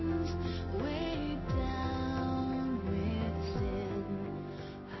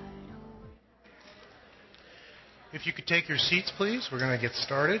If you could take your seats, please, we're going to get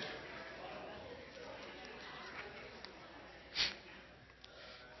started.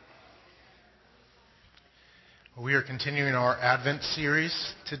 We are continuing our Advent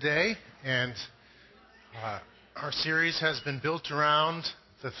series today, and our series has been built around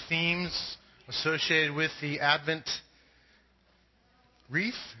the themes associated with the Advent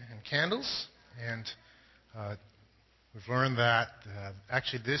wreath and candles, and we've learned that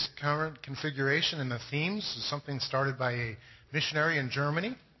actually this current configuration and the themes is something started by a missionary in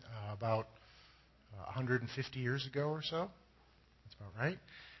Germany about 150 years ago or so. That's about right.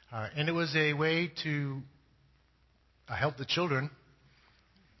 And it was a way to help the children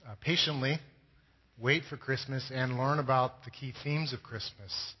patiently wait for Christmas and learn about the key themes of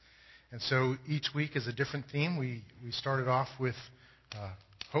Christmas. And so each week is a different theme. We started off with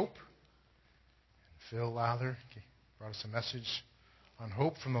hope. Phil Lather brought us a message on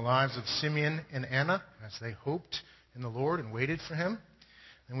hope from the lives of Simeon and Anna as they hoped in the Lord and waited for Him.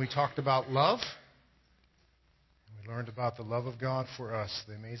 Then we talked about love. And we learned about the love of God for us,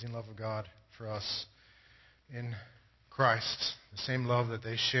 the amazing love of God for us in Christ, the same love that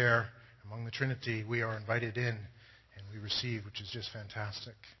they share among the Trinity. We are invited in and we receive, which is just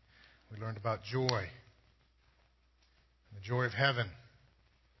fantastic. We learned about joy and the joy of heaven.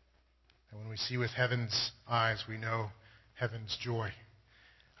 And when we see with heaven's eyes, we know heaven's joy.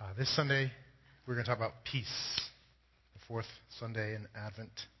 This Sunday, we're going to talk about peace, the fourth Sunday in Advent.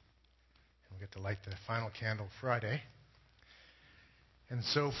 And we get to light the final candle Friday. And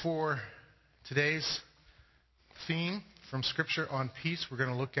so for today's theme from Scripture on peace, we're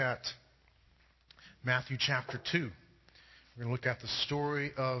going to look at Matthew chapter 2. We're going to look at the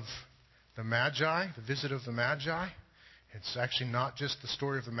story of the Magi, the visit of the Magi. It's actually not just the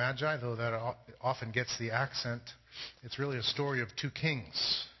story of the Magi, though that often gets the accent. It's really a story of two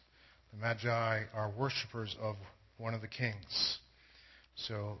kings. The Magi are worshipers of one of the kings.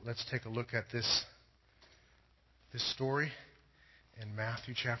 So let's take a look at this story in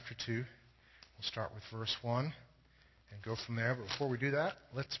Matthew chapter 2. We'll start with verse 1 and go from there. But before we do that,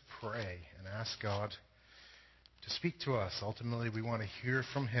 let's pray and ask God to speak to us. Ultimately, we want to hear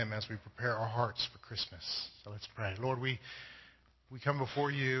from Him as we prepare our hearts for Christmas. So let's pray. Lord, we come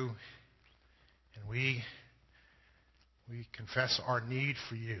before You, and we confess our need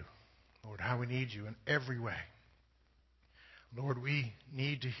for You. Lord, how we need You in every way. Lord, we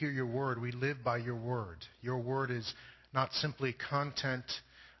need to hear Your word. We live by Your word. Your word is not simply content,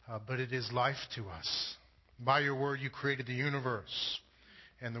 but it is life to us. By Your word, You created the universe.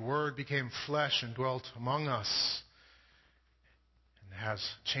 And the Word became flesh and dwelt among us and has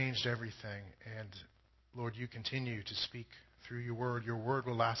changed everything. And, Lord, You continue to speak through Your Word. Your Word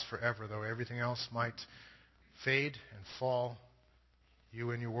will last forever, though everything else might fade and fall. You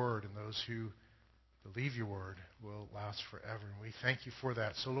and Your Word and those who believe Your Word will last forever. And we thank You for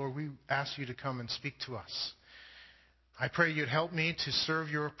that. So, Lord, we ask You to come and speak to us. I pray You'd help me to serve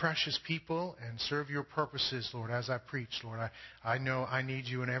Your precious people and serve Your purposes, Lord, as I preach. Lord, I know I need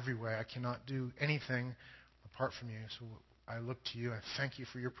You in every way. I cannot do anything apart from You. So I look to You. I thank You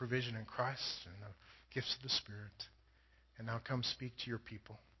for Your provision in Christ and the gifts of the Spirit. And now come speak to Your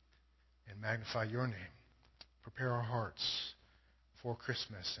people and magnify Your name. Prepare our hearts for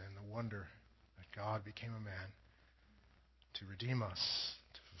Christmas and the wonder that God became a man to redeem us,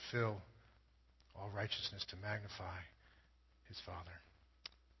 to fulfill all righteousness, to magnify His Father.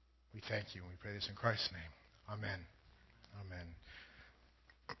 We thank You and we pray this in Christ's name. Amen. Amen.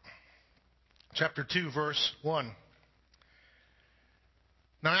 Chapter 2, verse 1.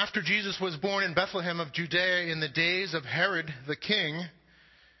 Now after Jesus was born in Bethlehem of Judea in the days of Herod the king,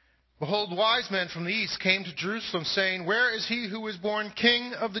 behold, wise men from the east came to Jerusalem, saying, Where is He who was born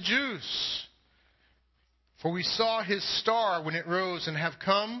King of the Jews? For we saw His star when it rose and have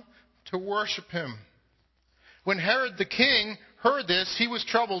come to worship Him. When Herod the king heard this, he was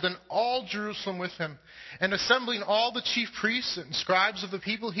troubled, and all Jerusalem with him. And assembling all the chief priests and scribes of the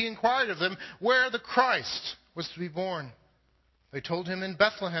people, he inquired of them where the Christ was to be born. They told him, In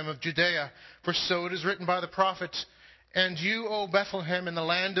Bethlehem of Judea, for so it is written by the prophet, And you, O Bethlehem, in the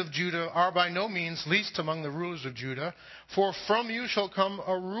land of Judah, are by no means least among the rulers of Judah, for from you shall come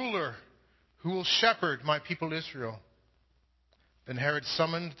a ruler who will shepherd my people Israel. Then Herod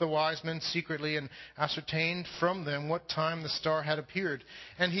summoned the wise men secretly and ascertained from them what time the star had appeared.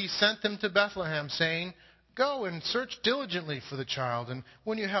 And he sent them to Bethlehem, saying, Go and search diligently for the child, and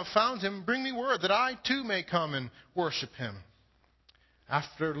when you have found him, bring me word that I too may come and worship him.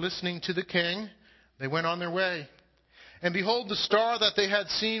 After listening to the king, they went on their way. And behold, the star that they had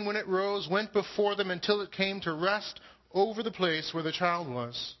seen when it rose went before them until it came to rest over the place where the child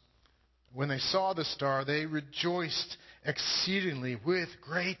was. When they saw the star, they rejoiced exceedingly with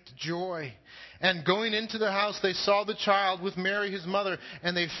great joy. And going into the house, they saw the child with Mary his mother,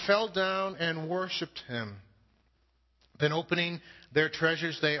 and they fell down and worshipped him. Then opening their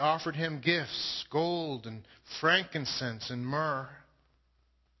treasures, they offered him gifts, gold and frankincense and myrrh.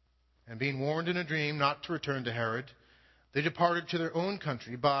 And being warned in a dream not to return to Herod, they departed to their own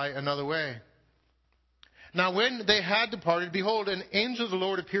country by another way. Now when they had departed, behold, an angel of the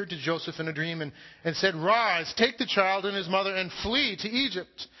Lord appeared to Joseph in a dream and said, Rise, take the child and his mother and flee to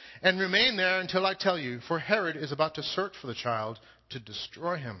Egypt, and remain there until I tell you, for Herod is about to search for the child to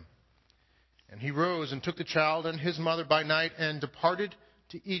destroy him. And he rose and took the child and his mother by night and departed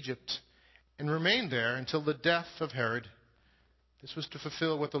to Egypt, and remained there until the death of Herod. This was to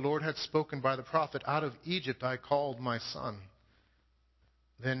fulfill what the Lord had spoken by the prophet, Out of Egypt I called my son.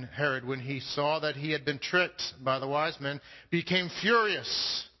 Then Herod, when he saw that he had been tricked by the wise men, became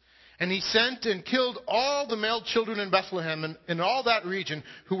furious. And he sent and killed all the male children in Bethlehem and in all that region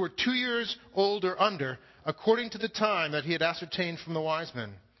who were 2 years old or under, according to the time that he had ascertained from the wise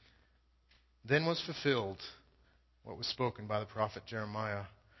men. Then was fulfilled what was spoken by the prophet Jeremiah.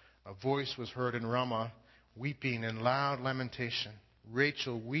 A voice was heard in Ramah, weeping in loud lamentation.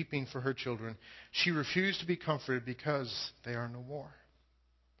 Rachel weeping for her children. She refused to be comforted because they are no more.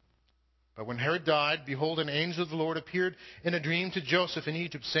 But when Herod died, behold, an angel of the Lord appeared in a dream to Joseph in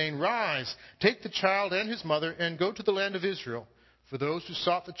Egypt, saying, Rise, take the child and his mother, and go to the land of Israel, for those who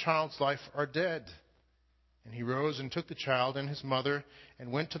sought the child's life are dead. And he rose and took the child and his mother,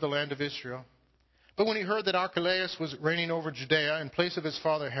 and went to the land of Israel. But when he heard that Archelaus was reigning over Judea in place of his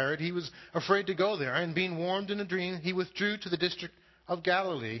father Herod, he was afraid to go there. And being warned in a dream, he withdrew to the district of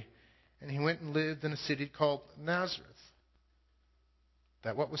Galilee, and he went and lived in a city called Nazareth,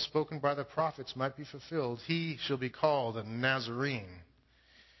 that what was spoken by the prophets might be fulfilled. He shall be called a Nazarene.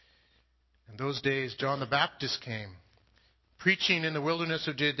 In those days John the Baptist came, preaching in the wilderness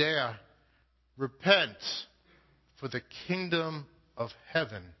of Judea, Repent, for the kingdom of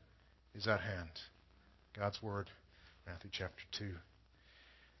heaven is at hand. God's word, Matthew chapter 2.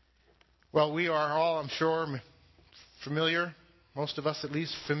 Well, we are all, I'm sure, familiar, most of us at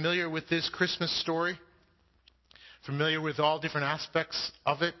least, familiar with this Christmas story. Familiar with all different aspects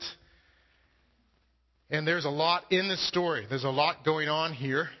of it. And there's a lot in this story. There's a lot going on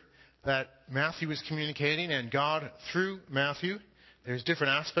here that Matthew is communicating, and God through Matthew. There's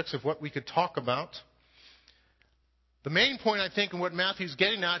different aspects of what we could talk about. The main point, I think, in what Matthew's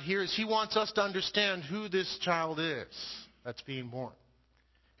getting at here is he wants us to understand who this child is that's being born.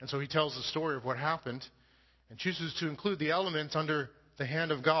 And so he tells the story of what happened and chooses to include the elements under the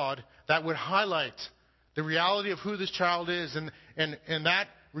hand of God that would highlight the reality of who this child is. And that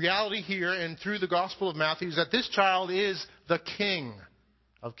reality here and through the Gospel of Matthew is that this child is the King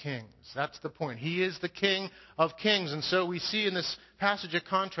of Kings. That's the point. He is the King of Kings. And so we see in this passage a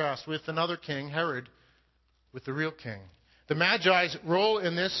contrast with another king, Herod, with the real king. The Magi's role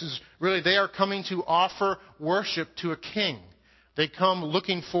in this is really they are coming to offer worship to a king. They come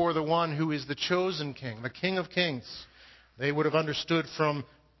looking for the one who is the chosen king, the King of Kings. They would have understood from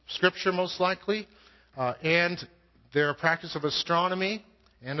Scripture most likely, and their practice of astronomy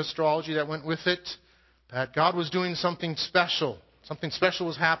and astrology that went with it, that God was doing something special. Something special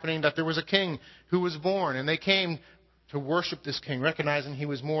was happening, that there was a king who was born. And they came to worship this king, recognizing he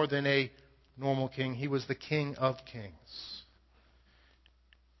was more than a normal king. He was the King of Kings.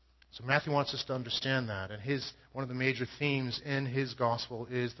 So Matthew wants us to understand that. And one of the major themes in his gospel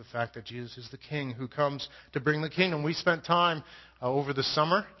is the fact that Jesus is the king who comes to bring the kingdom. We spent time over the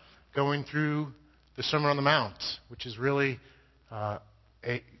summer going through the Sermon on the Mount, which is really a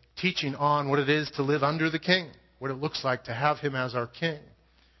teaching on what it is to live under the king, what it looks like to have him as our king.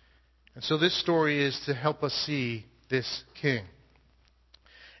 And so this story is to help us see this king.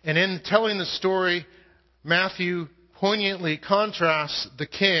 And in telling the story, Matthew poignantly contrasts the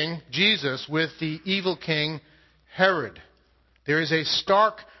king, Jesus, with the evil king, Herod. There is a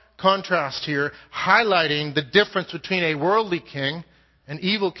stark contrast here, highlighting the difference between a worldly king, an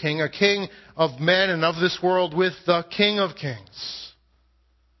evil king, a king of men and of this world, with the King of Kings.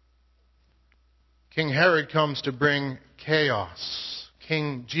 King Herod comes to bring chaos.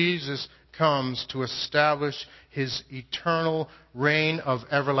 King Jesus comes to establish his eternal reign of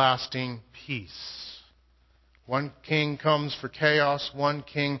everlasting peace. One king comes for chaos. One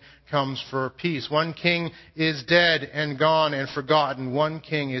king comes for peace. One king is dead and gone and forgotten. One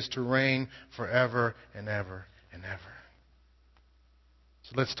king is to reign forever and ever and ever.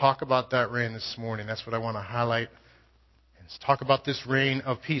 So let's talk about that reign this morning. That's what I want to highlight and Let's talk about this reign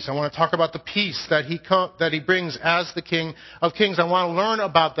of peace. I want to talk about the peace that he brings as the King of Kings. I want to learn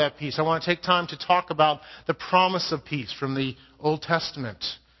about that peace. I want to take time to talk about the promise of peace from the Old Testament,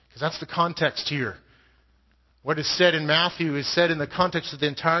 because that's the context here. What is said in Matthew is said in the context of the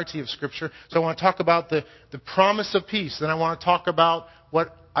entirety of Scripture. So I want to talk about the promise of peace. Then I want to talk about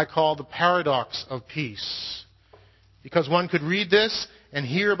what I call the paradox of peace. Because one could read this and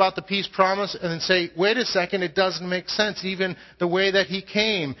hear about the peace promise and then say, wait a second, it doesn't make sense. Even the way that he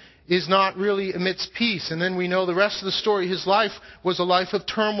came is not really amidst peace. And then we know the rest of the story. His life was a life of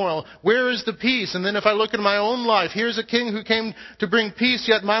turmoil. Where is the peace? And then if I look at my own life, here's a king who came to bring peace,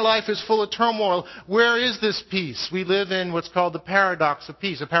 yet my life is full of turmoil. Where is this peace? We live in what's called the paradox of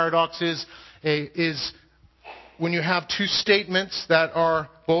peace. A paradox is when you have two statements that are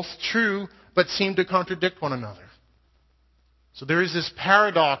both true but seem to contradict one another. So there is this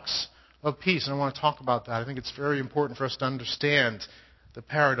paradox of peace, and I want to talk about that. I think it's very important for us to understand the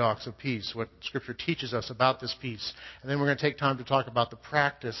paradox of peace, what Scripture teaches us about this peace. And then we're going to take time to talk about the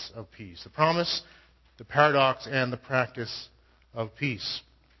practice of peace. The promise, the paradox, and the practice of peace.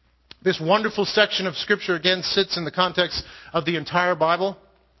 This wonderful section of Scripture, again, sits in the context of the entire Bible.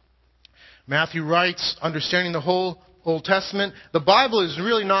 Matthew writes, understanding the whole Old Testament. The Bible is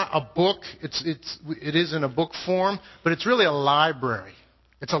really not a book. It is in a book form, but it's really a library.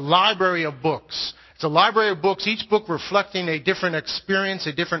 It's a library of books. It's a library of books, each book reflecting a different experience,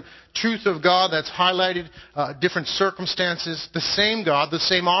 a different truth of God that's highlighted, different circumstances. The same God, the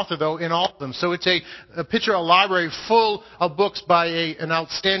same author, though, in all of them. So it's a picture, a library full of books by an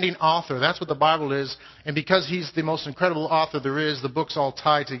outstanding author. That's what the Bible is. And because he's the most incredible author there is, the books all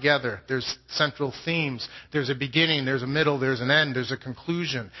tie together. There's central themes. There's a beginning, there's a middle, there's an end, there's a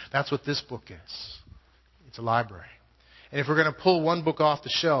conclusion. That's what this book is. It's a library. And if we're going to pull one book off the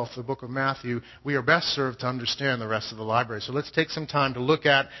shelf, the book of Matthew, we are best served to understand the rest of the library. So let's take some time to look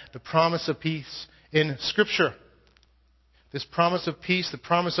at the promise of peace in Scripture. This promise of peace, the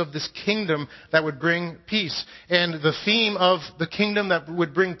promise of this kingdom that would bring peace. And the theme of the kingdom that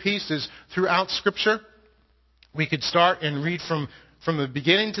would bring peace is throughout Scripture. We could start and read from the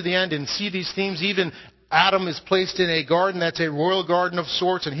beginning to the end and see these themes. Even Adam is placed in a garden that's a royal garden of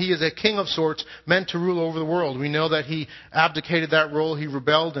sorts, and he is a king of sorts meant to rule over the world. We know that he abdicated that role. He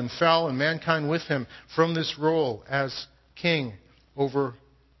rebelled and fell, and mankind with him from this role as king over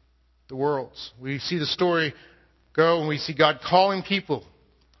the worlds. We see the story go, and we see God calling people.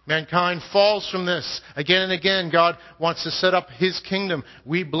 Mankind falls from this. Again and again, God wants to set up His kingdom.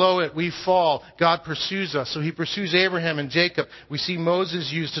 We blow it. We fall. God pursues us. So He pursues Abraham and Jacob. We see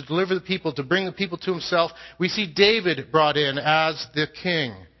Moses used to deliver the people, to bring the people to Himself. We see David brought in as the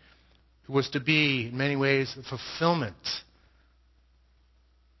king, who was to be, in many ways, the fulfillment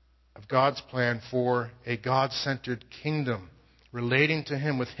of God's plan for a God-centered kingdom, relating to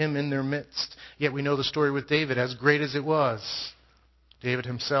Him, with Him in their midst. Yet we know the story with David, as great as it was. David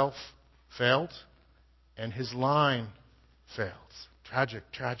himself failed, and his line failed. Tragic,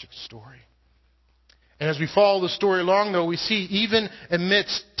 tragic story. And as we follow the story along, though, we see even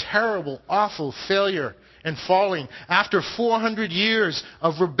amidst terrible, awful failure and falling, after 400 years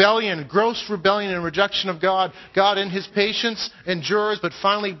of rebellion, gross rebellion and rejection of God, God in His patience endures, but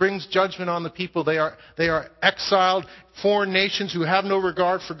finally brings judgment on the people. They are exiled, foreign nations who have no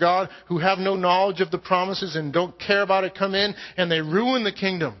regard for God, who have no knowledge of the promises and don't care about it, come in and they ruin the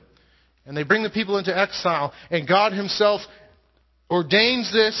kingdom. And they bring the people into exile. And God Himself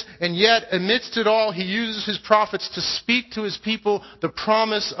ordains this, and yet amidst it all, He uses His prophets to speak to His people the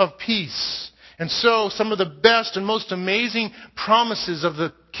promise of peace. And so some of the best and most amazing promises of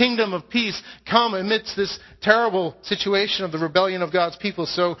the kingdom of peace come amidst this terrible situation of the rebellion of God's people.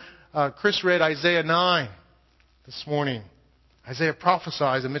 So Chris read Isaiah 9 this morning. Isaiah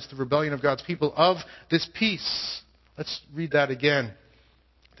prophesies amidst the rebellion of God's people of this peace. Let's read that again.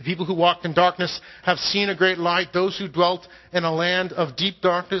 The people who walked in darkness have seen a great light. Those who dwelt in a land of deep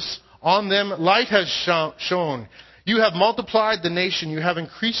darkness, on them light has shone. You have multiplied the nation. You have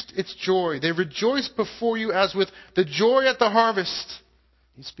increased its joy. They rejoice before you as with the joy at the harvest.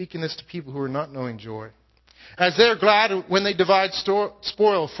 He's speaking this to people who are not knowing joy. As they are glad when they divide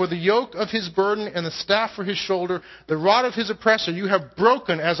spoil. For the yoke of his burden and the staff for his shoulder, the rod of his oppressor, you have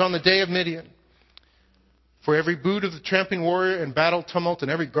broken as on the day of Midian. For every boot of the tramping warrior and battle tumult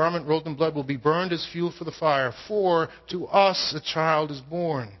and every garment rolled in blood will be burned as fuel for the fire. For to us a child is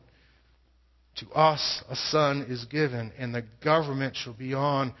born. To us a son is given, and the government shall be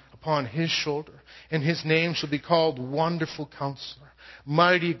upon his shoulder, and his name shall be called Wonderful Counselor,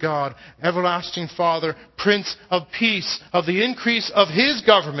 Mighty God, Everlasting Father, Prince of Peace. Of the increase of his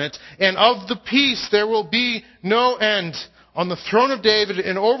government and of the peace there will be no end on the throne of David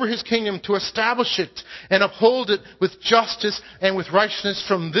and over his kingdom, to establish it and uphold it with justice and with righteousness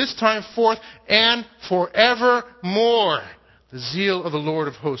from this time forth and forevermore. The zeal of the Lord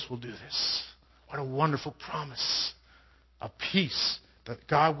of hosts will do this. What a wonderful promise of peace that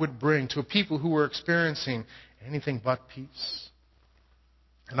God would bring to a people who were experiencing anything but peace.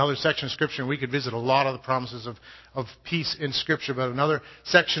 Another section of Scripture, and we could visit a lot of the promises of peace in Scripture, but another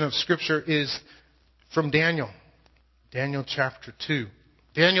section of Scripture is from Daniel. Daniel chapter 2.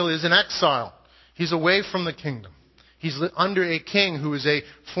 Daniel is in exile. He's away from the kingdom. He's under a king who is a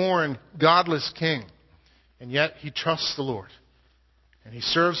foreign, godless king. And yet he trusts the Lord. And he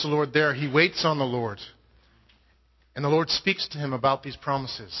serves the Lord there. He waits on the Lord. And the Lord speaks to him about these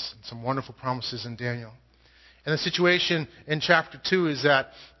promises, and some wonderful promises in Daniel. And the situation in chapter 2 is that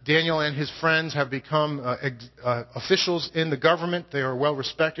Daniel and his friends have become officials in the government. They are well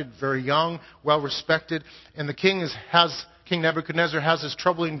respected, very young, well respected. And the King Nebuchadnezzar has this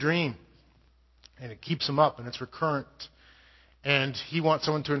troubling dream. And it keeps him up, and it's recurrent. And he wants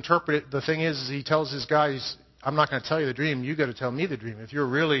someone to interpret it. The thing is he tells his guys, I'm not going to tell you the dream. You've got to tell me the dream. If you're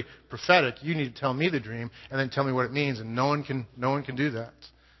really prophetic, you need to tell me the dream and then tell me what it means. And no one can do that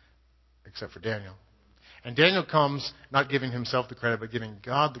except for Daniel. And Daniel comes not giving himself the credit, but giving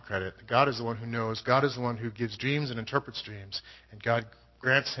God the credit. God is the one who knows. God is the one who gives dreams and interprets dreams. And God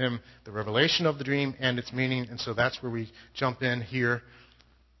grants him the revelation of the dream and its meaning. And so that's where we jump in here,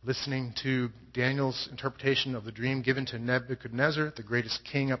 listening to Daniel's interpretation of the dream given to Nebuchadnezzar, the greatest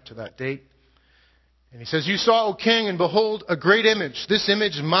king up to that date. And he says, "You saw, O king, and behold, a great image. This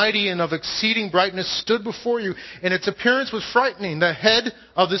image, mighty and of exceeding brightness, stood before you, and its appearance was frightening. The head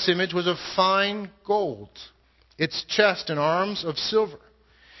of this image was of fine gold, its chest and arms of silver,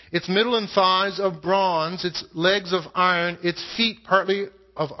 its middle and thighs of bronze, its legs of iron, its feet partly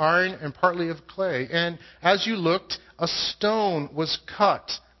of iron and partly of clay. And as you looked, a stone was cut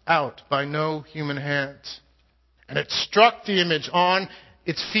out by no human hand. And it struck the image on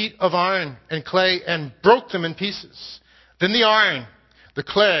its feet of iron and clay and broke them in pieces. Then the iron, the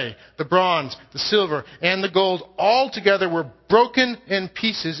clay, the bronze, the silver, and the gold all together were broken in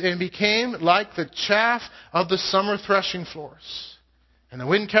pieces and became like the chaff of the summer threshing floors. And the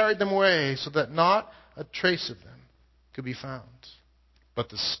wind carried them away so that not a trace of them could be found. But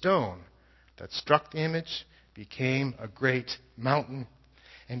the stone that struck the image became a great mountain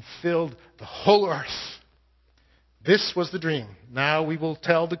and filled the whole earth. This was the dream. Now we will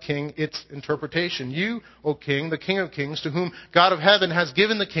tell the king its interpretation. You, O king, the king of kings, to whom God of heaven has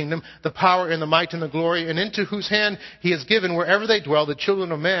given the kingdom, the power and the might and the glory, and into whose hand he has given wherever they dwell the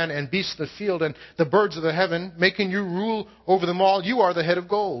children of man and beasts of the field and the birds of the heaven, making you rule over them all. You are the head of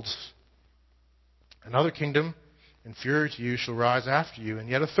gold. Another kingdom inferior to you shall rise after you, and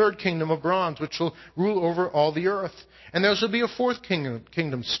yet a third kingdom of bronze, which shall rule over all the earth. And there shall be a fourth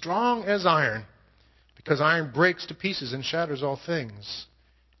kingdom, strong as iron, because iron breaks to pieces and shatters all things.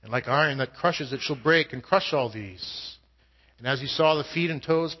 And like iron that crushes, it shall break and crush all these. And as you saw the feet and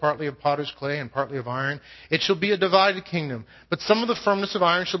toes, partly of potter's clay and partly of iron, it shall be a divided kingdom. But some of the firmness of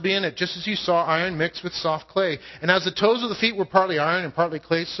iron shall be in it, just as you saw iron mixed with soft clay. And as the toes of the feet were partly iron and partly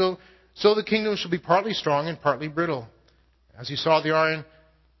clay, so the kingdom shall be partly strong and partly brittle. As you saw the iron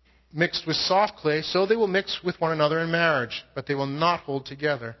mixed with soft clay, so they will mix with one another in marriage, but they will not hold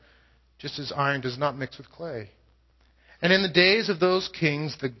together, just as iron does not mix with clay. And in the days of those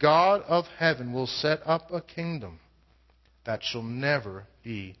kings, the God of heaven will set up a kingdom that shall never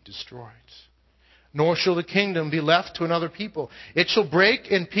be destroyed. Nor shall the kingdom be left to another people. It shall break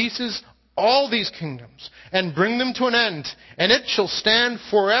in pieces all these kingdoms and bring them to an end, and it shall stand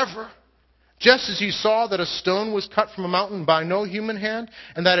forever. Just as you saw that a stone was cut from a mountain by no human hand,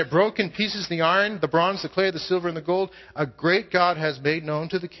 and that it broke in pieces the iron, the bronze, the clay, the silver, and the gold, a great God has made known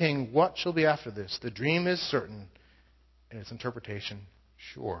to the king what shall be after this. The dream is certain, and its interpretation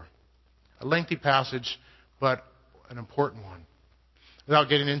sure. A lengthy passage, but an important one. Without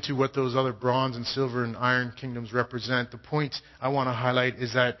getting into what those other bronze and silver and iron kingdoms represent, the point I want to highlight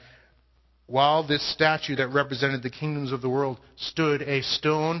is that while this statue that represented the kingdoms of the world stood, a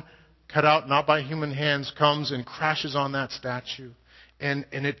stone cut out not by human hands comes and crashes on that statue. And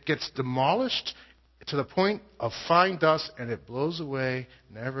it gets demolished to the point of fine dust, and it blows away,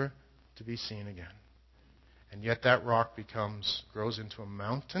 never to be seen again. And yet that rock grows into a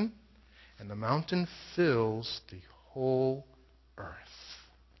mountain, and the mountain fills the whole earth.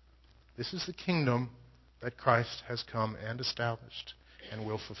 This is the kingdom that Christ has come and established and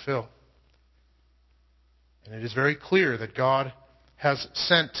will fulfill. And it is very clear that God has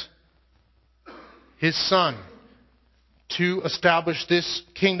sent His Son to establish this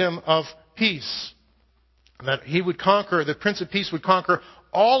kingdom of peace. That he would conquer, the Prince of Peace would conquer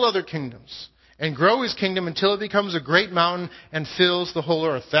all other kingdoms and grow his kingdom until it becomes a great mountain and fills the whole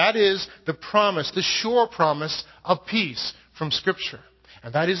earth. That is the promise, the sure promise of peace from Scripture.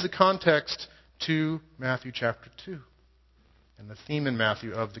 And that is the context to Matthew chapter 2 and the theme in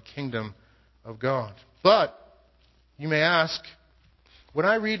Matthew of the kingdom of God. But you may ask, when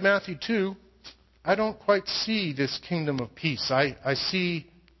I read Matthew 2, I don't quite see this kingdom of peace. I see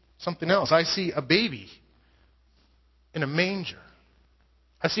something else. I see a baby in a manger.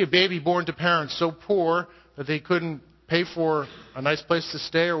 I see a baby born to parents so poor that they couldn't pay for a nice place to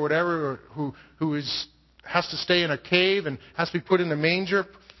stay or whatever, or who has to stay in a cave and has to be put in a manger,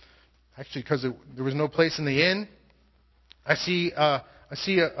 actually because there was no place in the inn. I see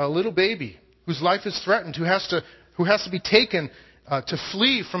a little baby whose life is threatened, who has to be taken to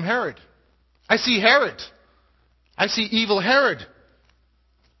flee from Herod. I see Herod. I see evil Herod.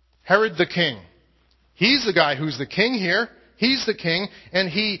 Herod the king. He's the guy who's the king here. He's the king, and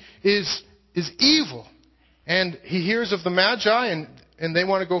he is evil. And he hears of the Magi, and they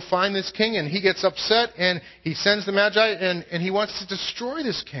want to go find this king, and he gets upset, and he sends the Magi, and he wants to destroy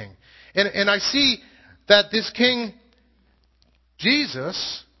this king. And I see that this king,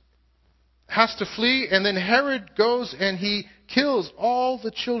 Jesus, has to flee, and then Herod goes and he kills all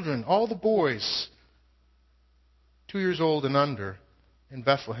the children, all the boys, 2 years old and under, in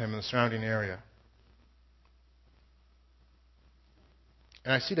Bethlehem and the surrounding area.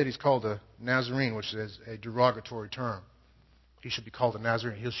 And I see that he's called a Nazarene, which is a derogatory term. He should be called a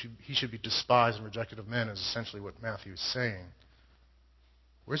Nazarene. He should be despised and rejected of men, is essentially what Matthew is saying.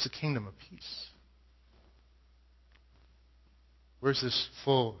 Where's the kingdom of peace? Where's this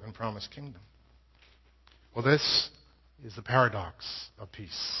full and promised kingdom? Well, this is the paradox of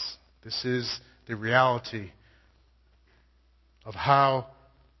peace. This is the reality of how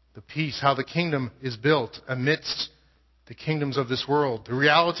the kingdom is built amidst the kingdoms of this world. The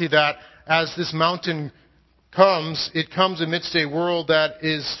reality that as this mountain comes, it comes amidst a world that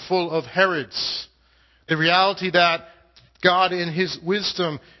is full of Herods. The reality that God in His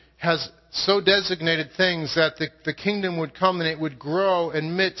wisdom has so designated things that the kingdom would come and it would grow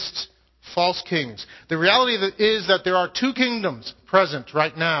amidst false kings. The reality is that there are two kingdoms present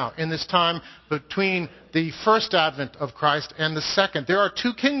right now in this time between the first advent of Christ and the second. There are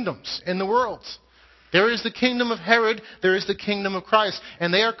two kingdoms in the world. There is the kingdom of Herod, there is the kingdom of Christ,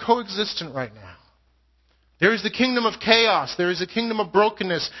 and they are coexistent right now. There is the kingdom of chaos, there is a kingdom of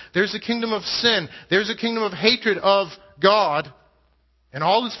brokenness, there is a kingdom of sin, there is a kingdom of hatred of God in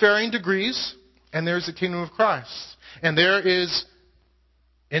all its varying degrees, and there is the kingdom of Christ. And there is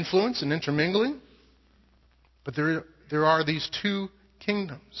influence and intermingling, but there are these two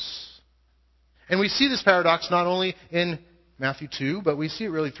kingdoms. And we see this paradox not only in Matthew 2, but we see it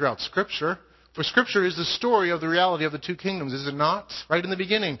really throughout Scripture. For Scripture is the story of the reality of the two kingdoms, is it not? Right in the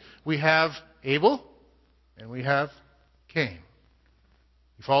beginning, we have Abel and we have Cain.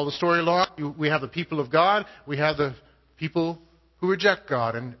 You follow the story along, we have the people of God, we have the people who reject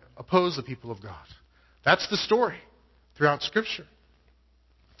God and oppose the people of God. That's the story throughout Scripture.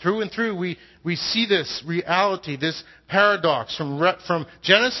 Through and through, we see this reality, this paradox from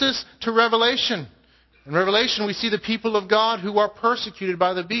Genesis to Revelation. In Revelation, we see the people of God who are persecuted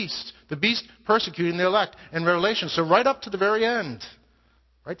by the beast persecuting the elect in Revelation. So right up to the very end,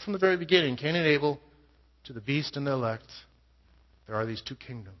 right from the very beginning, Cain and Abel, to the beast and the elect, there are these two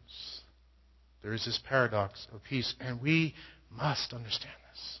kingdoms. There is this paradox of peace, and we must understand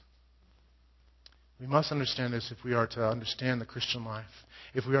this. We must understand this if we are to understand the Christian life,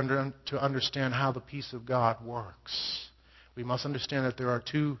 if we are to understand how the peace of God works. We must understand that there are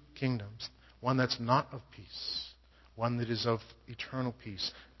two kingdoms, one that's not of peace, one that is of eternal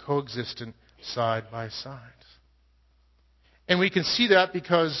peace, coexistent side by side. And we can see that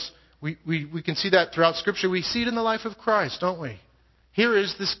because we can see that throughout Scripture. We see it in the life of Christ, don't we? Here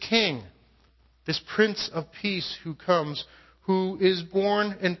is this king, this Prince of Peace who comes, who is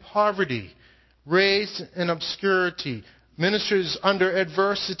born in poverty, raised in obscurity, ministers under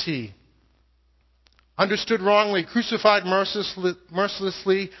adversity, understood wrongly, crucified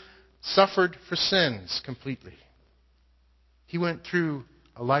mercilessly, suffered for sins completely. He went through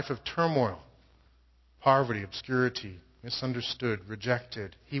a life of turmoil, poverty, obscurity, misunderstood,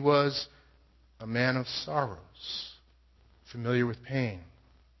 rejected. He was a man of sorrows, familiar with pain.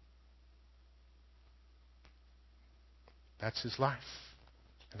 That's his life.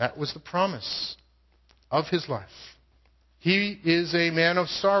 And that was the promise of his life. He is a man of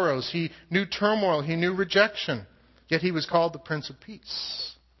sorrows. He knew turmoil. He knew rejection. Yet he was called the Prince of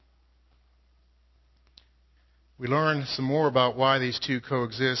Peace. We learn some more about why these two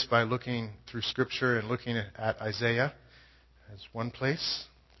coexist by looking through Scripture and looking at Isaiah as one place,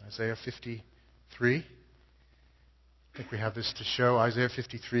 Isaiah 53. I think we have this to show. Isaiah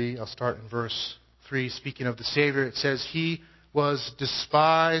 53, I'll start in verse 3. Speaking of the Savior, it says, "He was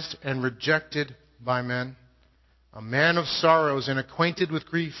despised and rejected by men, a man of sorrows and acquainted with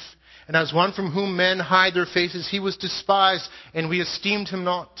grief. And as one from whom men hide their faces, he was despised, and we esteemed him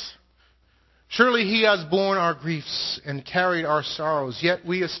not. Surely he has borne our griefs and carried our sorrows, yet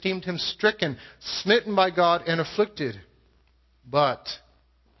we esteemed him stricken, smitten by God, and afflicted. But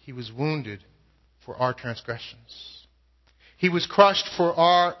he was wounded for our transgressions. He was crushed for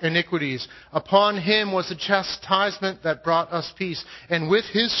our iniquities. Upon him was the chastisement that brought us peace, and with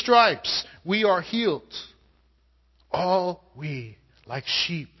his stripes we are healed. All we, like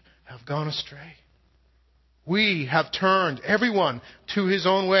sheep, have gone astray. We have turned everyone to his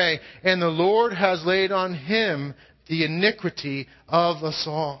own way, and the Lord has laid on him the iniquity of us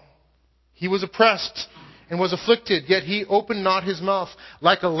all. He was oppressed and was afflicted, yet he opened not his mouth.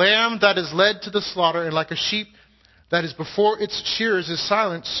 Like a lamb that is led to the slaughter, and like a sheep that is before its shearers is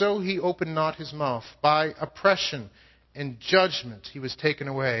silent, so he opened not his mouth. By oppression and judgment he was taken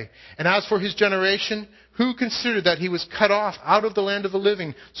away. And as for his generation, who considered that he was cut off out of the land of the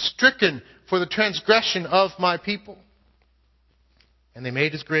living, stricken for the transgression of my people? And they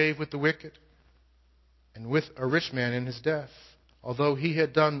made his grave with the wicked, and with a rich man in his death, although he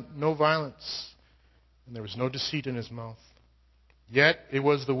had done no violence, and there was no deceit in his mouth. Yet it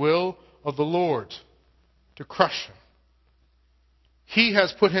was the will of the Lord to crush him. He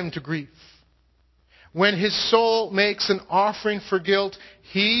has put him to grief. When his soul makes an offering for guilt,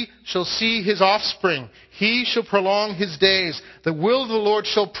 he shall see his offspring. He shall prolong his days. The will of the Lord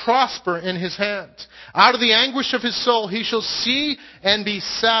shall prosper in his hand. Out of the anguish of his soul he shall see and be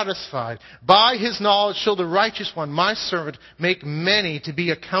satisfied. By his knowledge shall the righteous one, my servant, make many to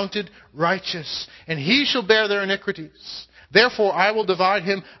be accounted righteous, and he shall bear their iniquities. Therefore I will divide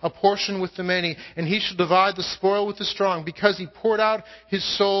him a portion with the many, and he shall divide the spoil with the strong, because he poured out his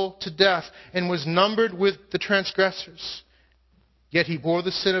soul to death and was numbered with the transgressors. Yet he bore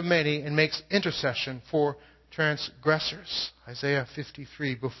the sin of many and makes intercession for transgressors." Isaiah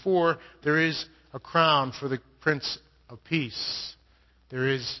 53. Before there is a crown for the Prince of Peace, there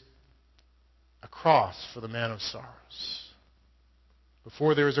is a cross for the man of sorrows.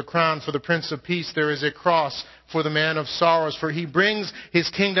 Before there is a crown for the Prince of Peace, there is a cross for the man of sorrows. For he brings his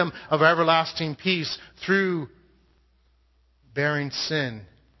kingdom of everlasting peace through bearing sin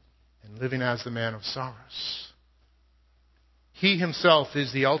and living as the man of sorrows. He himself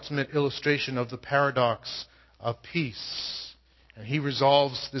is the ultimate illustration of the paradox of peace. And he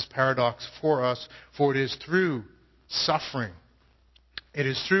resolves this paradox for us, for it is through suffering, it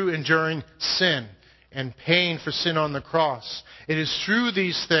is through enduring sin and paying for sin on the cross. It is through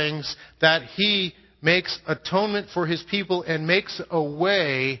these things that he makes atonement for his people and makes a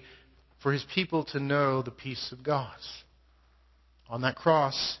way for his people to know the peace of God. On that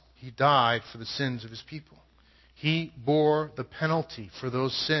cross, he died for the sins of his people. He bore the penalty for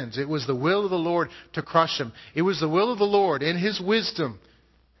those sins. It was the will of the Lord to crush him. It was the will of the Lord in his wisdom,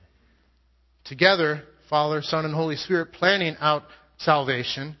 together, Father, Son, and Holy Spirit, planning out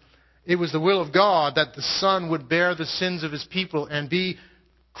salvation. It was the will of God that the Son would bear the sins of his people and be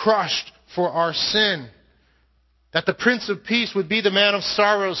crushed for our sin. That the Prince of Peace would be the man of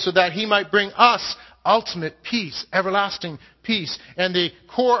sorrows, so that he might bring us ultimate peace, everlasting peace. And the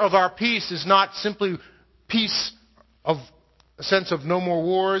core of our peace is not simply peace of a sense of no more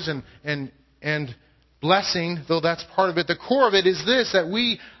wars and blessing, though that's part of it. The core of it is this, that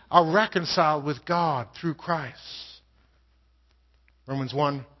we are reconciled with God through Christ. Romans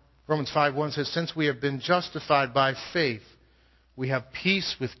 5:1 says, "Since we have been justified by faith, we have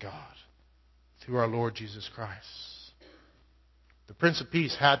peace with God through our Lord Jesus Christ." The Prince of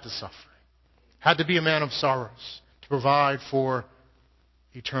Peace had to suffer, had to be a man of sorrows to provide for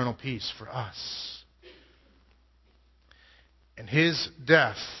eternal peace for us. And his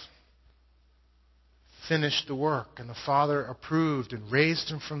death finished the work, and the Father approved and raised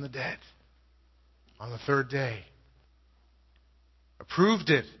him from the dead on the third day. Approved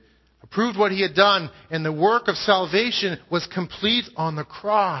what he had done, and the work of salvation was complete on the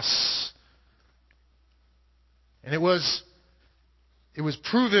cross. And it was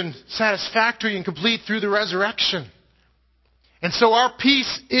proven satisfactory and complete through the resurrection. And so our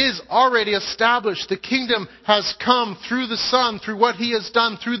peace is already established. The kingdom has come through the Son, through what he has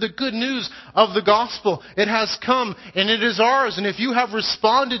done, through the good news of the gospel. It has come and it is ours. And if you have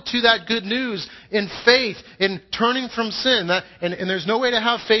responded to that good news in faith, in turning from sin, and there's no way to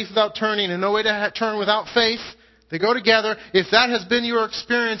have faith without turning and no way to turn without faith, They go together. If that has been your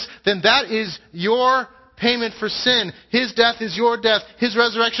experience, then that is your payment for sin. His death is your death. His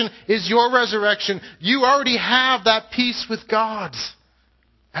resurrection is your resurrection. You already have that peace with God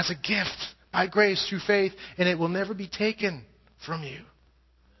as a gift by grace through faith, and it will never be taken from you.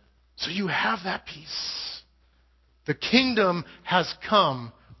 So you have that peace. The kingdom has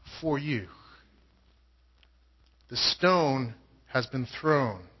come for you. The stone has been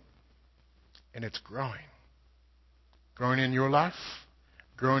thrown, and it's growing. Growing in your life,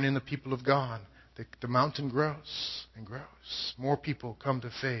 growing in the people of God. The mountain grows and grows. More people come to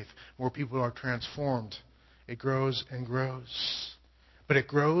faith. More people are transformed. It grows and grows. But it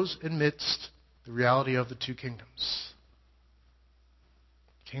grows amidst the reality of the two kingdoms.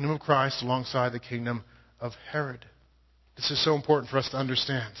 The kingdom of Christ alongside the kingdom of Herod. This is so important for us to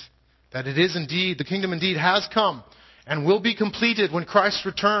understand. That it is indeed, the kingdom indeed has come and will be completed when Christ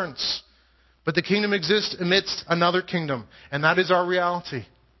returns. But the kingdom exists amidst another kingdom, and that is our reality.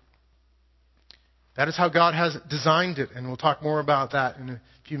 That is how God has designed it, and we'll talk more about that in a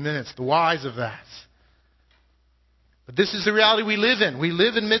few minutes, the whys of that. But this is the reality we live in. We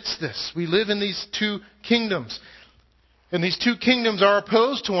live amidst this. We live in these two kingdoms. And these two kingdoms are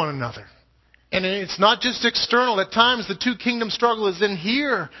opposed to one another. And it's not just external. At times the two kingdom struggle is in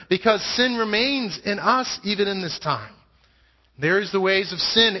here because sin remains in us even in this time. There is the ways of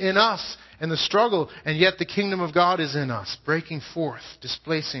sin in us and the struggle, and yet the kingdom of God is in us, breaking forth,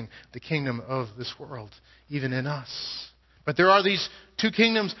 displacing the kingdom of this world, even in us. But there are these two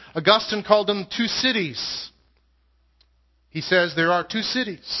kingdoms. Augustine called them two cities. He says there are two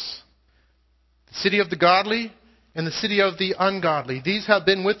cities. The city of the godly and the city of the ungodly. These have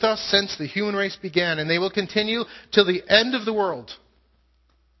been with us since the human race began, and they will continue till the end of the world.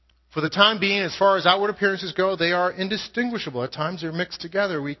 For the time being, as far as outward appearances go, they are indistinguishable. At times they're mixed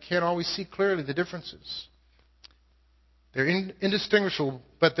together. We can't always see clearly the differences. They're indistinguishable,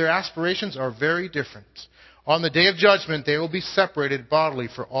 but their aspirations are very different. On the day of judgment, they will be separated bodily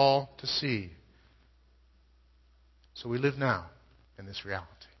for all to see. So we live now in this reality.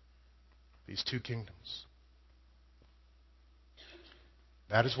 These two kingdoms.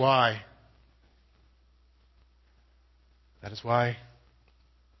 That is why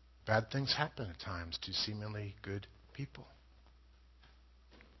bad things happen at times to seemingly good people.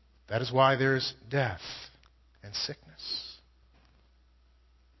 That is why there's death and sickness.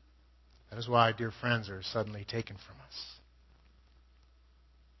 That is why dear friends are suddenly taken from us.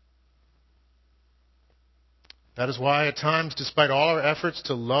 That is why at times, despite all our efforts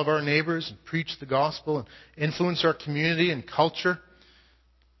to love our neighbors and preach the gospel and influence our community and culture,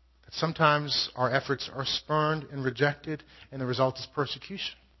 that sometimes our efforts are spurned and rejected, and the result is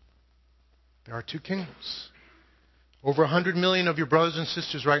persecution. There are two kingdoms. Over 100 million of your brothers and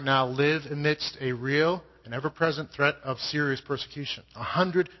sisters right now live amidst a real and ever-present threat of serious persecution.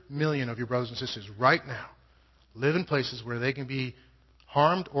 100 million of your brothers and sisters right now live in places where they can be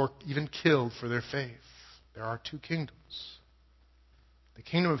harmed or even killed for their faith. There are two kingdoms. The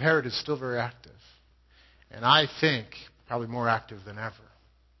kingdom of Herod is still very active. And I think probably more active than ever.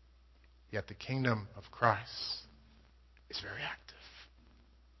 Yet the kingdom of Christ is very active.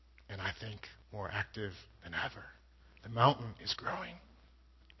 And I think more active than ever. The mountain is growing.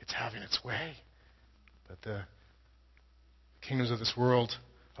 It's having its way. But the kingdoms of this world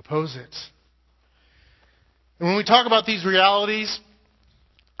oppose it. And when we talk about these realities,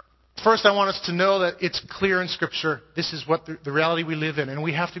 first I want us to know that it's clear in Scripture. This is what the reality we live in. And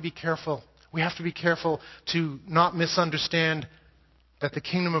we have to be careful. We have to be careful to not misunderstand that the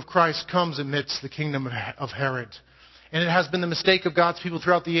kingdom of Christ comes amidst the kingdom of Herod. And it has been the mistake of God's people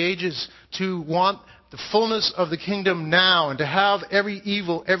throughout the ages to want the fullness of the kingdom now and to have every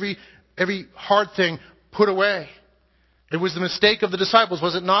evil, every hard thing put away. It was the mistake of the disciples,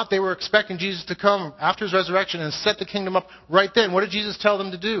 was it not? They were expecting Jesus to come after His resurrection and set the kingdom up right then. What did Jesus tell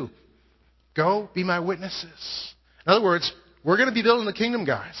them to do? Go, be my witnesses. In other words, we're going to be building the kingdom,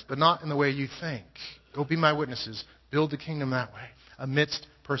 guys, but not in the way you think. Go be my witnesses. Build the kingdom that way, amidst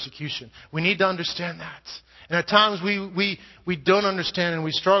persecution. We need to understand that. And at times we don't understand and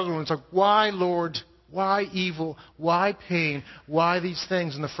we struggle. And it's like, why, Lord? Why evil? Why pain? Why these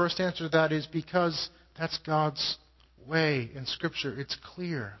things? And the first answer to that is because that's God's way in Scripture. It's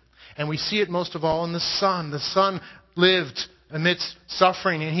clear. And we see it most of all in the Son. The Son lived amidst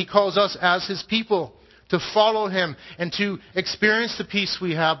suffering, and He calls us as His people to follow Him and to experience the peace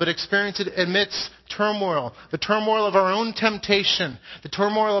we have, but experience it amidst turmoil. The turmoil of our own temptation, the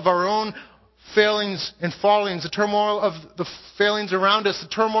turmoil of our own failings and fallings, the turmoil of the failings around us,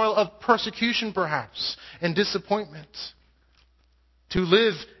 the turmoil of persecution perhaps, and disappointment. to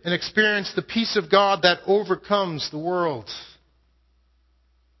live and experience the peace of God that overcomes the world.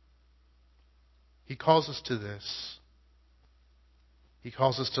 He calls us to this. He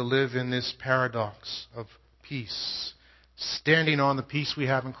calls us to live in this paradox of peace, standing on the peace we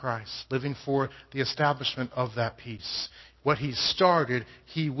have in Christ, living for the establishment of that peace. What He started,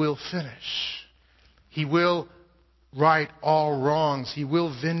 He will finish. He will right all wrongs. He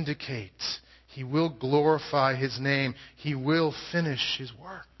will vindicate. He will glorify His name. He will finish His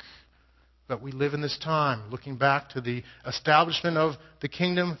work. But we live in this time, looking back to the establishment of the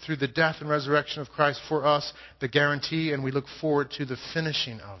kingdom through the death and resurrection of Christ for us, the guarantee, and we look forward to the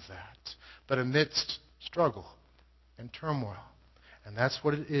finishing of that. But amidst struggle and turmoil. And that's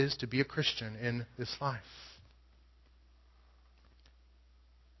what it is to be a Christian in this life.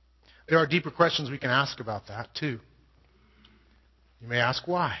 There are deeper questions we can ask about that, too. You may ask,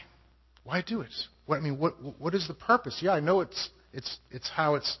 why? Why do it? What is the purpose? Yeah, I know it's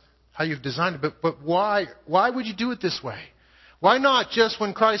how you've designed it, but why would you do it this way? Why not just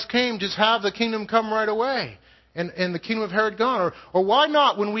when Christ came, just have the kingdom come right away and the kingdom of Herod gone? Or why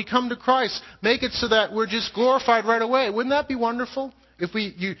not when we come to Christ, make it so that we're just glorified right away? Wouldn't that be wonderful? If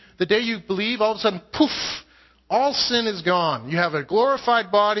the day you believe, all of a sudden, poof, all sin is gone. You have a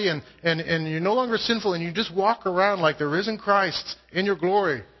glorified body and you're no longer sinful and you just walk around like the risen Christ in your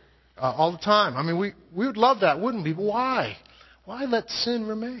glory all the time. I mean, we would love that, wouldn't we? But why? Why let sin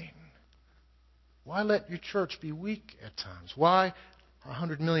remain? Why let your church be weak at times? Why are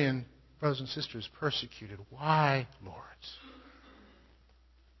 100 million brothers and sisters persecuted? Why, Lord?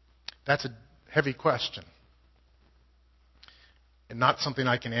 That's a heavy question. And not something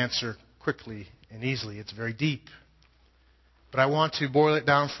I can answer quickly and easily. It's very deep. But I want to boil it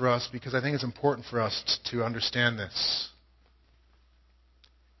down for us because I think it's important for us to understand this.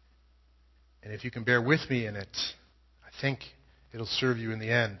 And if you can bear with me in it, I think it'll serve you in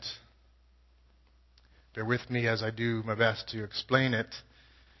the end. Bear with me as I do my best to explain it,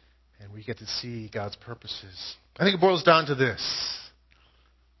 and we get to see God's purposes. I think it boils down to this,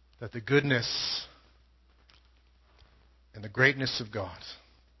 that the goodness and the greatness of God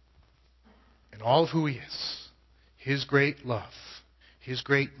and all of who He is, His great love, His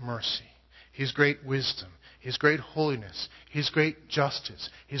great mercy, His great wisdom, His great holiness, His great justice,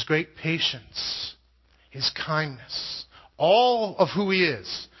 His great patience, His kindness, all of who He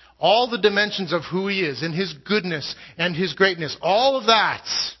is, all the dimensions of who He is, in His goodness and His greatness, all of that,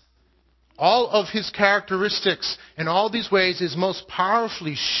 all of His characteristics in all these ways is most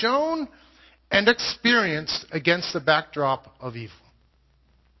powerfully shown and experienced against the backdrop of evil.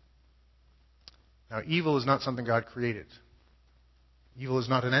 Now, evil is not something God created. Evil is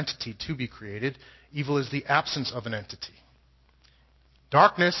not an entity to be created. Evil is the absence of an entity.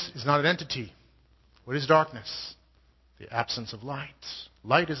 Darkness is not an entity. What is darkness? The absence of light.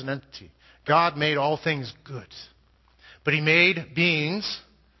 Light is an entity. God made all things good. But He made beings,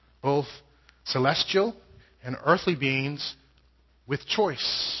 both celestial and earthly beings, with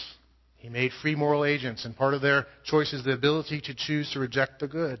choice. He made free moral agents, and part of their choice is the ability to choose to reject the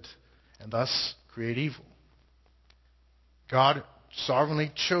good, and thus create evil. God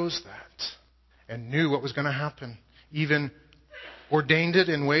sovereignly chose that and knew what was going to happen, even ordained it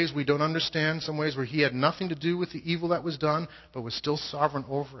in ways we don't understand, some ways where He had nothing to do with the evil that was done, but was still sovereign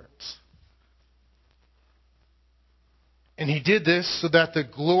over it. And He did this so that the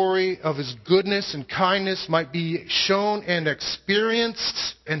glory of His goodness and kindness might be shown and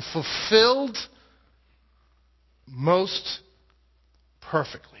experienced and fulfilled most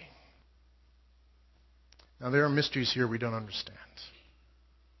perfectly. Now, there are mysteries here we don't understand.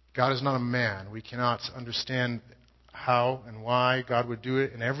 God is not a man. We cannot understand how and why God would do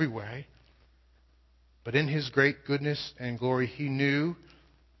it in every way. But in His great goodness and glory, He knew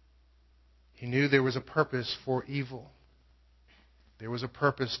there was a purpose for evil. There was a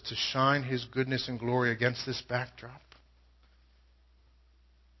purpose to shine His goodness and glory against this backdrop.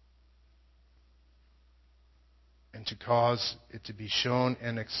 And to cause it to be shown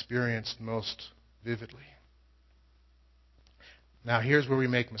and experienced most vividly. Now, here's where we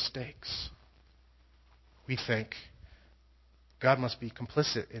make mistakes. We think God must be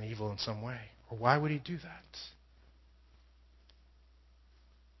complicit in evil in some way. Or why would He do that?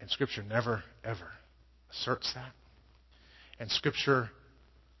 And Scripture never, ever asserts that. And Scripture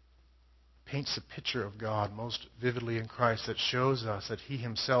paints a picture of God most vividly in Christ that shows us that He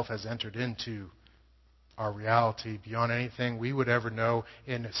Himself has entered into our reality beyond anything we would ever know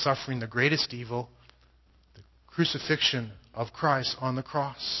in suffering the greatest evil, the crucifixion of Christ on the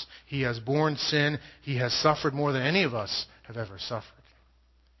cross. He has borne sin. He has suffered more than any of us have ever suffered.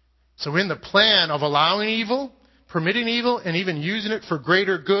 So in the plan of allowing evil, permitting evil and even using it for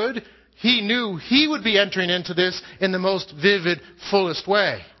greater good, he knew he would be entering into this in the most vivid, fullest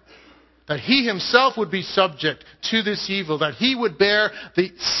way. That he himself would be subject to this evil, that he would bear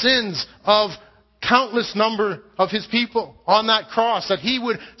the sins of countless number of his people on that cross, that he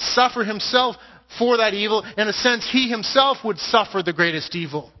would suffer himself for that evil. In a sense, he himself would suffer the greatest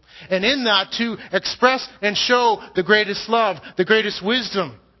evil. And in that, to express and show the greatest love, the greatest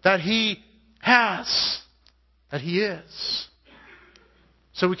wisdom that he has, that he is.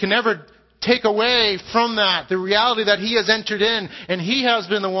 So we can never take away from that the reality that he has entered in, and he has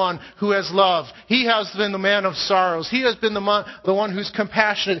been the one who has loved. He has been the man of sorrows. He has been the one who's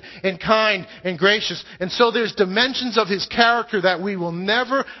compassionate and kind and gracious. And so there's dimensions of his character that we will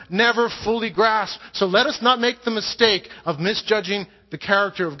never fully grasp. So let us not make the mistake of misjudging the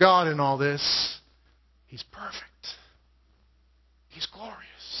character of God in all this. He's perfect. He's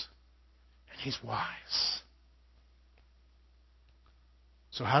glorious. And he's wise.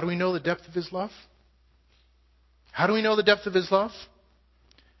 So how do we know the depth of his love? How do we know the depth of his love?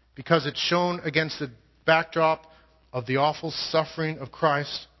 Because it's shown against the backdrop of the awful suffering of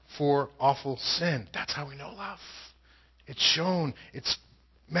Christ for awful sin. That's how we know love. It's shown, it's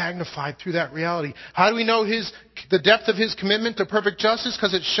magnified through that reality. How do we know the depth of his commitment to perfect justice?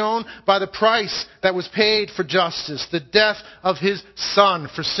 Because it's shown by the price that was paid for justice, the death of his Son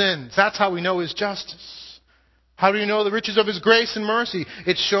for sins. That's how we know his justice. How do you know the riches of his grace and mercy?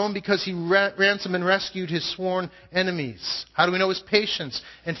 It's shown because he ransomed and rescued his sworn enemies. How do we know his patience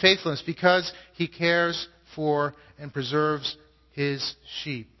and faithfulness? Because he cares for and preserves his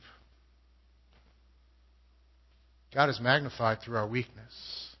sheep. God is magnified through our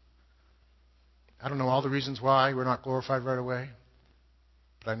weakness. I don't know all the reasons why we're not glorified right away,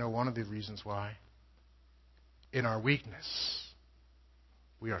 but I know one of the reasons why. In our weakness,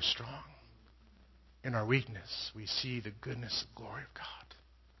 we are strong. In our weakness, we see the goodness and glory of God.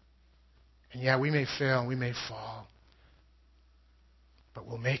 And yeah, we may fail and we may fall, but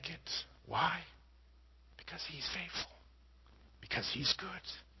we'll make it. Why? Because he's faithful. Because he's good.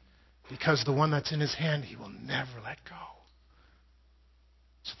 Because the one that's in his hand, he will never let go.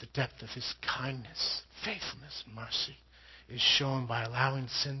 So the depth of his kindness, faithfulness, and mercy is shown by allowing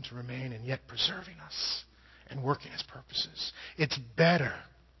sin to remain and yet preserving us and working his purposes. It's better,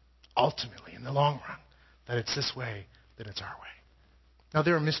 ultimately, in the long run, that it's this way than it's our way. Now,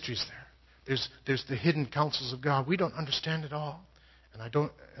 there are mysteries there. There's the hidden counsels of God. We don't understand it all.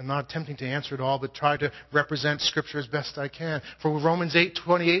 And I'm not attempting to answer it all, but try to represent Scripture as best I can. For Romans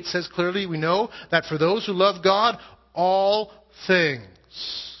 8:28 says clearly, we know that for those who love God, all things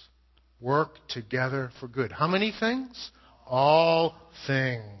work together for good. How many things? All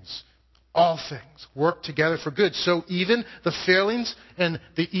things. All things work together for good. So even the failings and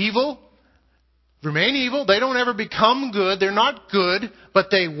the evil remain evil. They don't ever become good. They're not good,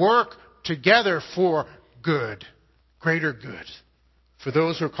 but they work together for good. Greater good. For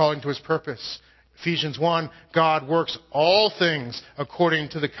those who are calling to his purpose. Ephesians 1, God works all things according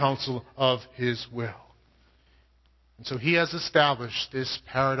to the counsel of his will. And so he has established this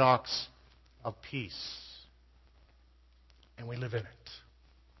paradox of peace. And we live in it.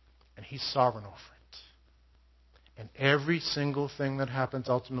 And he's sovereign over it. And every single thing that happens,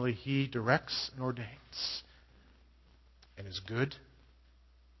 ultimately, he directs and ordains. And is good.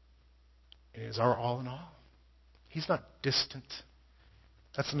 And is our all in all. He's not distant.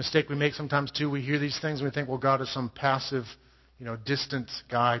 That's the mistake we make sometimes too. We hear these things and we think, well, God is some passive, distant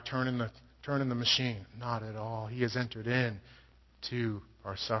guy turning the machine. Not at all. He has entered in to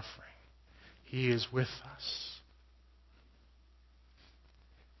our suffering. He is with us.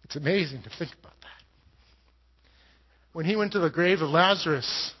 It's amazing to think about that. When he went to the grave of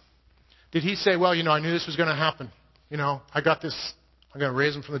Lazarus, did he say, well, I knew this was going to happen. I got this. I'm going to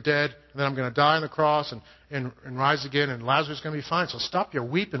raise him from the dead, and then I'm going to die on the cross and rise again, and Lazarus is going to be fine. So stop your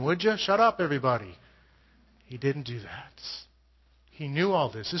weeping, would you? Shut up, everybody. He didn't do that. He knew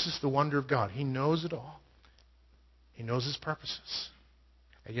all this. This is the wonder of God. He knows it all. He knows his purposes.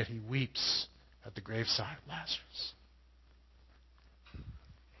 And yet he weeps at the graveside of Lazarus.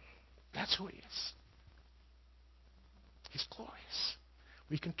 That's who he is. He's glorious.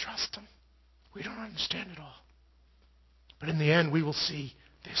 We can trust him. We don't understand it all. But in the end, we will see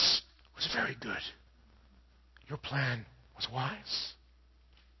this was very good. Your plan was wise.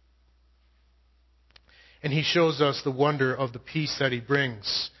 And he shows us the wonder of the peace that he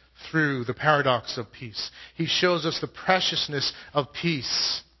brings through the paradox of peace. He shows us the preciousness of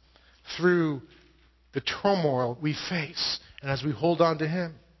peace through the turmoil we face and as we hold on to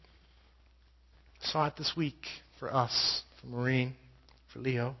him. I saw it this week for us, for Maureen, for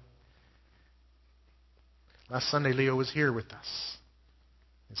Leo. Last Sunday, Leo was here with us.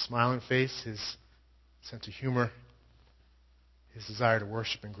 His smiling face, his sense of humor, his desire to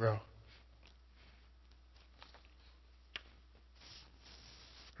worship and grow.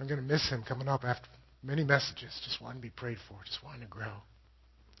 I'm going to miss him coming up after many messages, just wanting to be prayed for, just wanting to grow.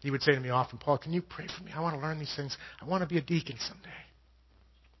 He would say to me often, Paul, can you pray for me? I want to learn these things. I want to be a deacon someday.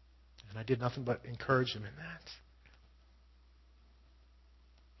 And I did nothing but encourage him in that.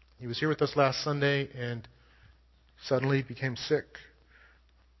 He was here with us last Sunday and suddenly became sick.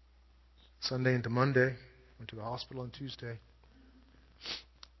 Sunday into Monday, went to the hospital on Tuesday,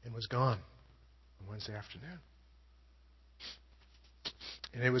 and was gone on Wednesday afternoon.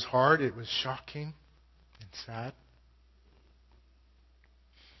 And it was hard, it was shocking and sad.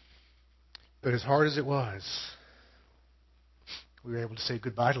 But as hard as it was, we were able to say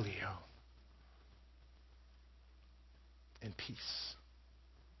goodbye to Leo in peace.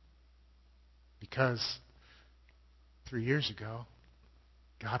 Because 3 years ago,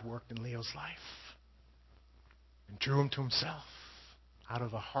 God worked in Leo's life and drew him to himself out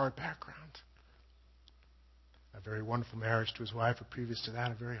of a hard background. A very wonderful marriage to his wife, but previous to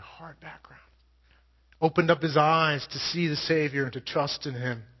that, a very hard background. Opened up his eyes to see the Savior and to trust in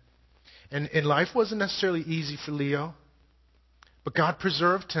him. And life wasn't necessarily easy for Leo, but God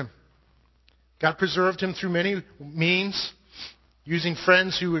preserved him. God preserved him through many means, using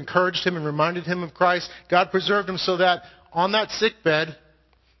friends who encouraged him and reminded him of Christ. God preserved him so that on that sickbed,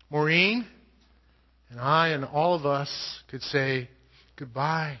 Maureen and I and all of us could say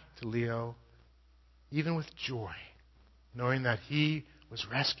goodbye to Leo, even with joy, knowing that he was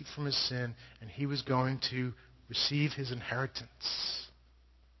rescued from his sin and he was going to receive his inheritance.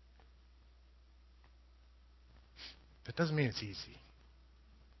 That doesn't mean it's easy.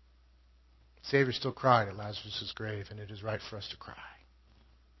 The Savior still cried at Lazarus' grave, and it is right for us to cry.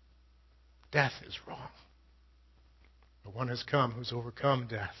 Death is wrong. But one has come who's overcome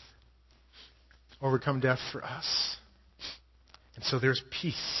death. Overcome death for us. And so there's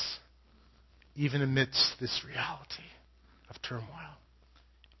peace, even amidst this reality of turmoil.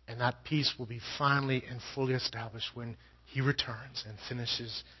 And that peace will be finally and fully established when He returns and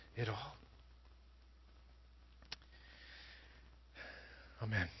finishes it all.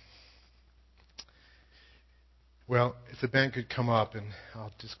 Amen. Well, if the band could come up, and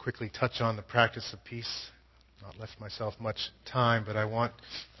I'll just quickly touch on the practice of peace. Not left myself much time, but I want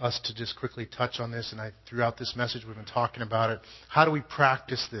us to just quickly touch on this. And throughout this message, we've been talking about it. How do we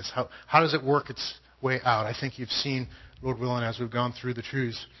practice this? How does it work its way out? I think you've seen, Lord willing, as we've gone through the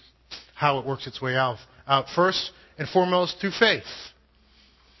truths, how it works its way out. First and foremost, through faith.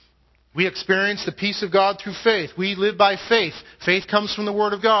 We experience the peace of God through faith. We live by faith. Faith comes from the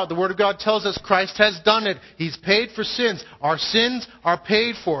Word of God. The Word of God tells us Christ has done it. He's paid for sins. Our sins are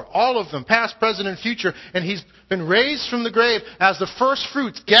paid for. All of them, past, present, and future. And He's been raised from the grave as the first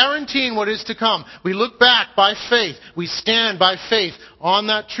fruits, guaranteeing what is to come. We look back by faith. We stand by faith on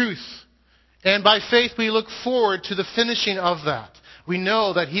that truth. And by faith we look forward to the finishing of that. We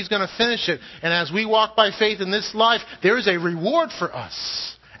know that He's going to finish it. And as we walk by faith in this life, there is a reward for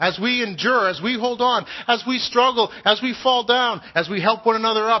us. As we endure, as we hold on, as we struggle, as we fall down, as we help one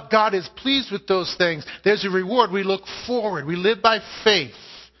another up, God is pleased with those things. There's a reward. We look forward. We live by faith.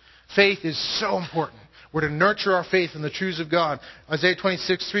 Faith is so important. We're to nurture our faith in the truths of God. Isaiah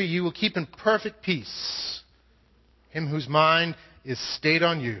 26:3, you will keep in perfect peace him whose mind is stayed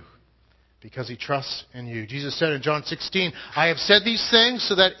on you, because he trusts in you. Jesus said in John 16, I have said these things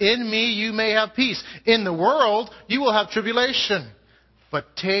so that in me you may have peace. In the world you will have tribulation.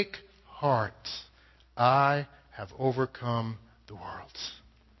 But take heart, I have overcome the world.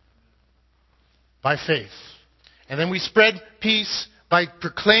 By faith. And then we spread peace by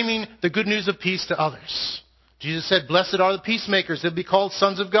proclaiming the good news of peace to others. Jesus said, blessed are the peacemakers. They'll be called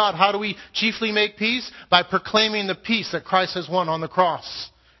sons of God. How do we chiefly make peace? By proclaiming the peace that Christ has won on the cross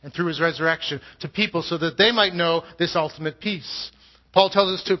and through His resurrection to people so that they might know this ultimate peace. Paul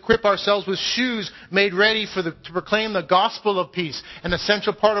tells us to equip ourselves with shoes made ready to proclaim the gospel of peace. An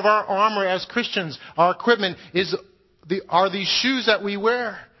essential part of our armor as Christians, our equipment, are these shoes that we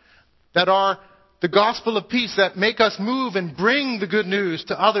wear that are the gospel of peace that make us move and bring the good news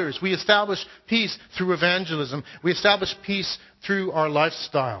to others. We establish peace through evangelism. We establish peace through our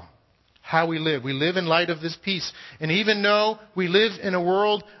lifestyle, how we live. We live in light of this peace. And even though we live in a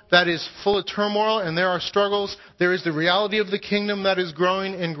world that is full of turmoil and there are struggles, there is the reality of the kingdom that is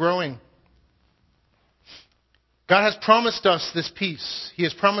growing and growing. God has promised us this peace. He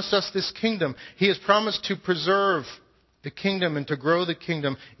has promised us this kingdom. He has promised to preserve the kingdom and to grow the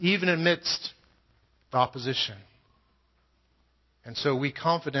kingdom even amidst the opposition. And so we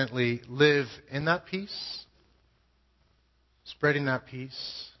confidently live in that peace spreading that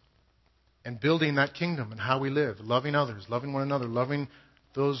peace, and building that kingdom and how we live, loving others, loving one another, loving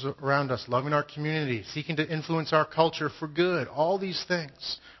those around us, loving our community, seeking to influence our culture for good. All these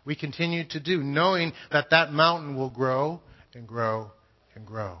things we continue to do, knowing that that mountain will grow and grow and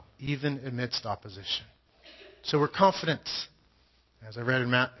grow, even amidst opposition. So we're confident. As I read in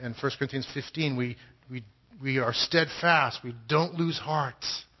 1 Corinthians 15, we are steadfast. We don't lose heart.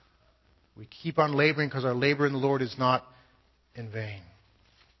 We keep on laboring because our labor in the Lord is not in vain.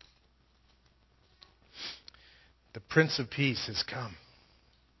 The Prince of Peace has come.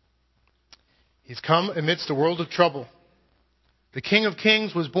 He's come amidst a world of trouble. The King of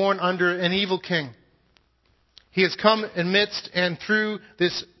Kings was born under an evil king. He has come amidst and through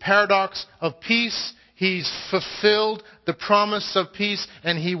this paradox of peace. He's fulfilled the promise of peace,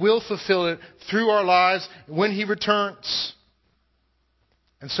 and He will fulfill it through our lives when He returns.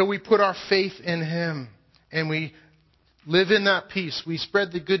 And so we put our faith in Him, and we live in that peace. We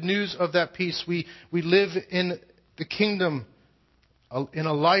spread the good news of that peace. We live in the kingdom, in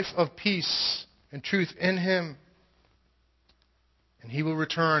a life of peace and truth in Him. And He will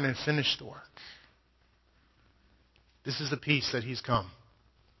return and finish the work. This is the peace that He's come.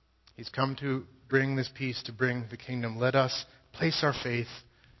 He's come to bring this peace, to bring the kingdom. Let us place our faith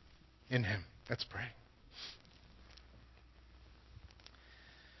in Him. Let's pray.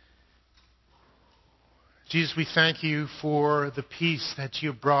 Jesus, we thank You for the peace that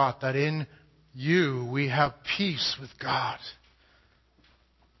You brought, that in You we have peace with God.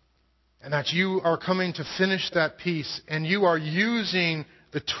 And that You are coming to finish that peace, and You are using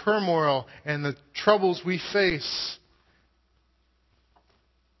the turmoil and the troubles we face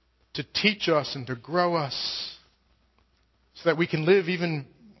to teach us and to grow us so that we can live even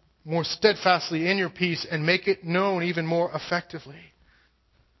more steadfastly in Your peace and make it known even more effectively.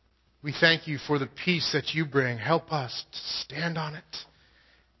 We thank You for the peace that You bring. Help us to stand on it.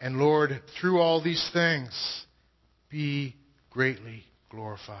 And Lord, through all these things, be greatly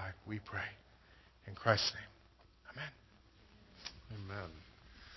glorified, we pray. In Christ's name, amen. Amen.